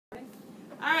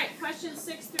All right, questions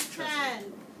 6 through 10.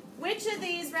 Which of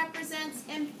these represents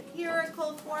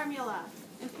empirical formula?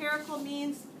 Empirical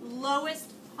means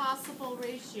lowest possible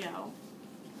ratio.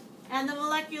 And the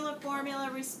molecular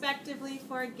formula respectively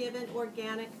for a given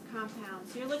organic compound.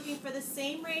 So you're looking for the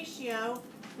same ratio,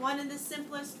 one in the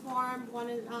simplest form, one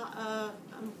in F.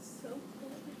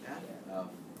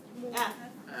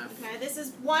 Okay, this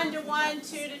is 1 to 1, 2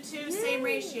 to 2, same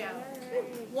ratio.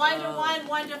 1 to 1,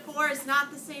 1 to 4 is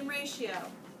not the same ratio.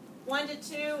 1 to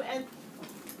 2 and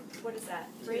what is that?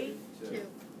 3? 2.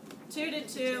 2 to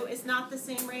 2 is not the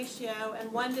same ratio,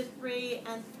 and 1 to 3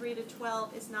 and 3 to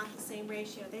 12 is not the same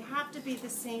ratio. They have to be the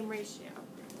same ratio.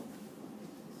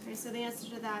 Okay, so the answer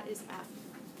to that is F.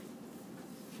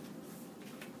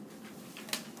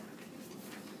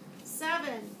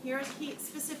 7, here's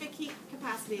specific heat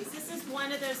capacities. This is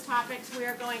one of those topics we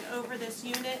are going over this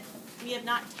unit. We have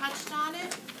not touched on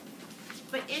it,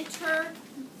 but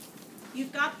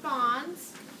you've got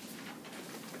bonds,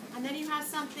 and then you have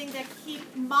something that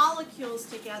keep molecules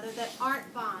together that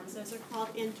aren't bonds. Those are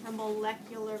called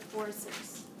intermolecular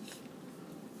forces.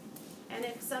 And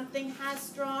if something has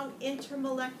strong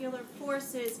intermolecular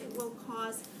forces, it will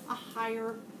cause a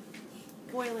higher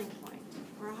boiling point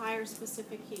or a higher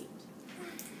specific heat.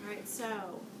 All right,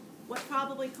 so what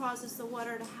probably causes the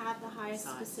water to have the highest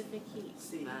specific heat?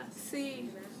 C.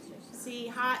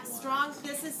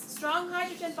 Strong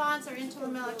hydrogen bonds are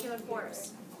intermolecular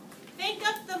force. Think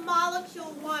of the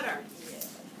molecule water.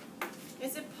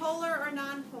 Is it polar or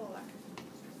non-polar?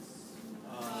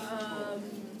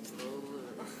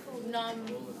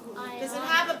 Does it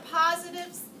have a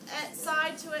positive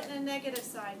side to it and a negative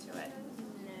side to it?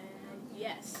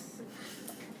 Yes.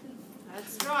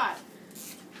 That's right.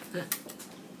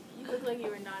 You look like you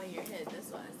were nodding your head. This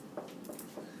was.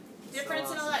 Difference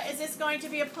in is this going to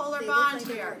be a polar bond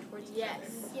here?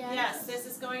 Yes. Yes, this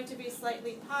is going to be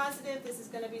slightly positive, this is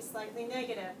going to be slightly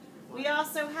negative. We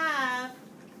also have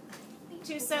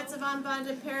 2 sets of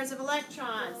unbonded pairs of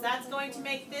electrons. That's going to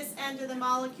make this end of the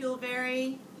molecule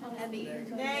very Heavy.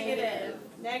 negative.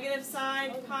 Negative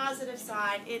side, positive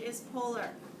side. It is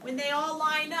polar. When they all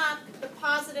line up, the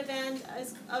positive end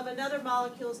of another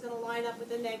molecule is going to line up with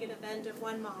the negative end of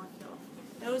one molecule.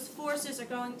 Those forces are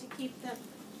going to keep them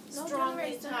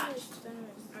strongly attached.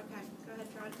 Okay, go ahead,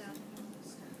 draw it down.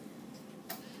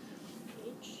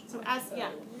 So Is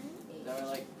that why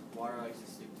like water likes to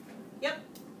stick together? Yep.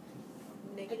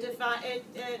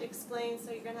 It explains,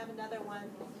 so you're going to have another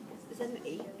one. Is that an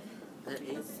 8?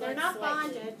 They're not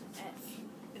bonded.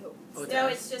 Oh, No,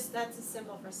 it's just, that's a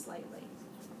symbol for slightly.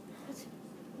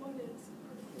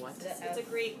 What? It's a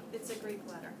Greek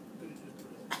letter.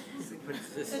 What is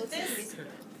this? So this,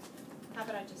 how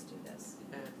about I just do this?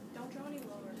 Don't draw any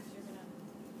lower because you're going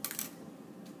to...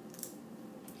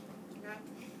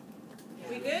 Okay?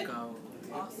 We good? Go.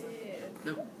 Awesome.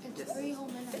 No. It's Yes. 3 whole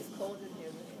minutes. It's cold in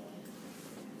here.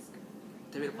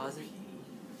 Do we pause it?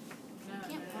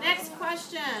 Next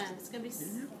question. It's going to be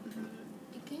You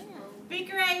can.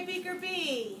 beaker A, beaker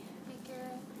B.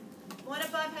 One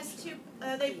above has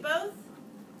they both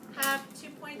have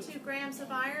 2.2 grams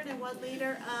of iron and 1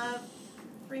 liter of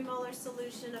 3 molar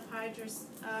solution of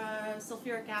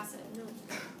sulfuric acid.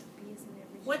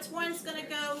 Which one's going to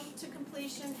go to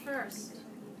completion first?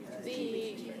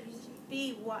 B.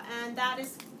 B, and that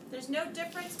is, there's no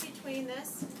difference between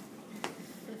this.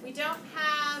 We don't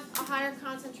have a higher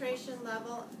concentration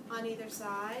level on either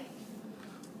side.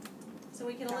 So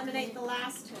we can eliminate the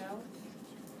last 2.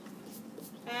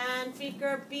 And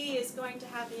beaker B is going to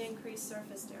have the increased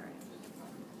surface area.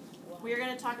 We are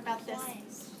going to talk about this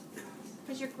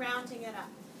because you're grounding it up.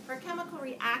 For a chemical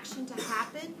reaction to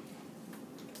happen,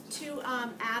 2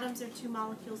 atoms or 2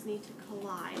 molecules need to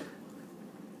collide.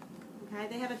 Okay,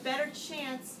 they have a better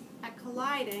chance at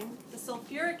colliding. The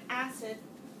sulfuric acid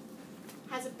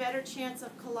has a better chance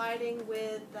of colliding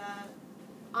with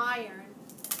iron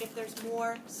if there's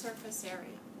more surface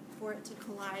area for it to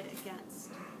collide against.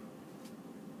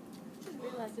 I just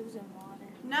realized it was in water.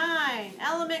 9.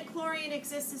 Element chlorine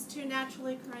exists as 2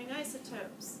 naturally occurring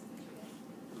isotopes.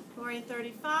 Chlorine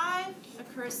 35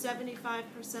 occurs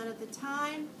 75% of the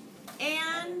time,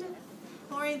 and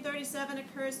chlorine 37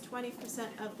 occurs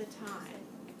 20% of the time.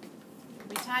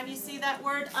 Every time you see that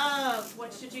word of,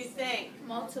 what should you think?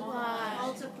 Multiply.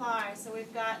 Multiply. So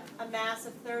we've got a mass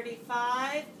of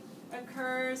 35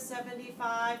 occurs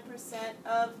 75%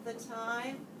 of the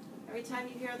time. Every time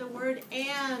you hear the word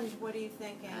and, what are you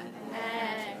thinking?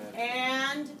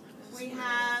 And we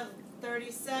have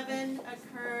 37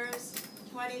 occurs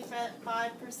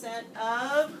 25%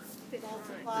 of,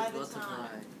 multiply the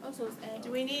time. Oh, so it's A.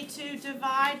 Do we need to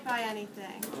divide by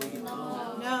anything?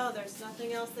 No. No, there's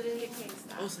nothing else that indicates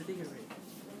that. Oh, so I think you're right.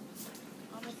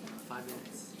 5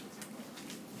 minutes.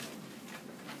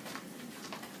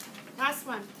 Last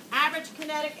one. Average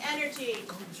kinetic energy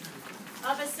Go, Miss Riley, go.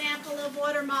 of a sample of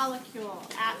water molecule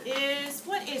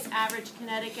what is average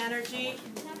kinetic energy?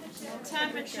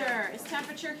 Temperature. Is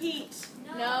temperature heat?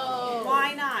 No.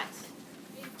 Why not?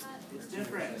 It's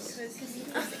different. Because heat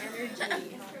is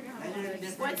energy.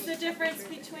 What's the difference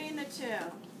between the two?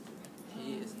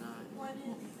 He is not.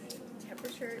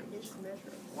 Temperature is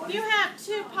measurable. You have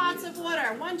 2 pots of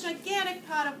water, one gigantic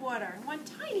pot of water, one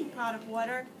tiny pot of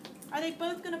water. Are they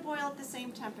both going to boil at the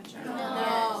same temperature?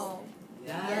 No.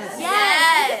 Yes.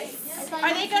 Yes.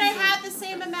 Are they going to have the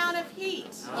same amount of heat?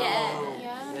 Oh.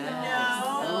 Yeah.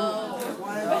 No.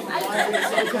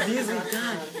 So confusing.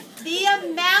 God. The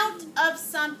amount of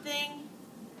something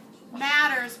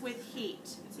matters with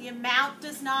heat. The amount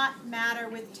does not matter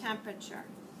with temperature.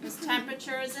 Because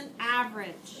temperature is an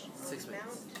average. 6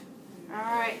 minutes. All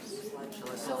right.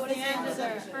 Shall I So what is the And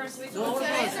answer? first we No, what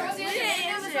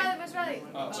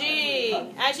G.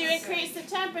 As you increase the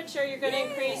temperature, you're going to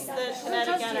increase the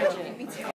kinetic energy.